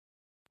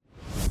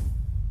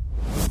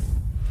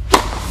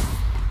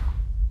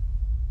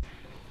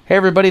Hey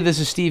everybody, this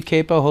is Steve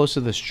Capo,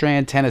 host of the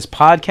Strand Tennis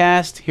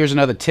Podcast. Here's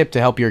another tip to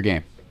help your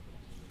game.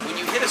 When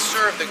you hit a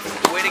serve,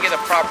 the way to get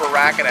a proper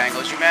racket angle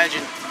is you want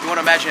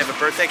to imagine you have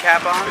a birthday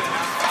cap on,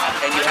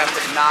 and you have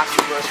to knock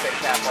your birthday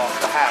cap off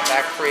the hat.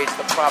 That creates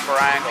the proper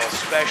angle,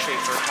 especially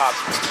for a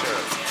topspin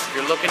serve. If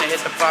you're looking to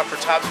hit the proper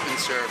topspin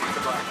serve,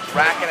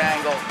 racket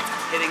angle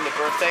hitting the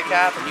birthday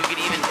cap, and you can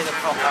even hit a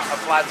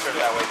flat serve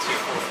that way too.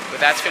 But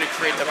that's going to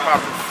create the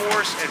proper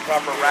force and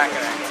proper racket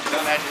angle.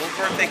 So imagine a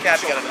little birthday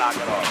cap, you got to knock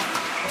it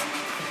off.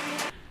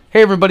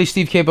 Hey everybody,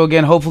 Steve Capo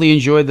again. Hopefully you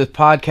enjoyed the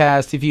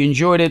podcast. If you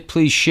enjoyed it,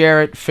 please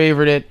share it,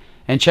 favorite it,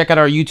 and check out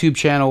our YouTube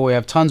channel. We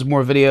have tons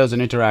more videos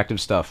and interactive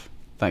stuff.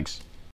 Thanks.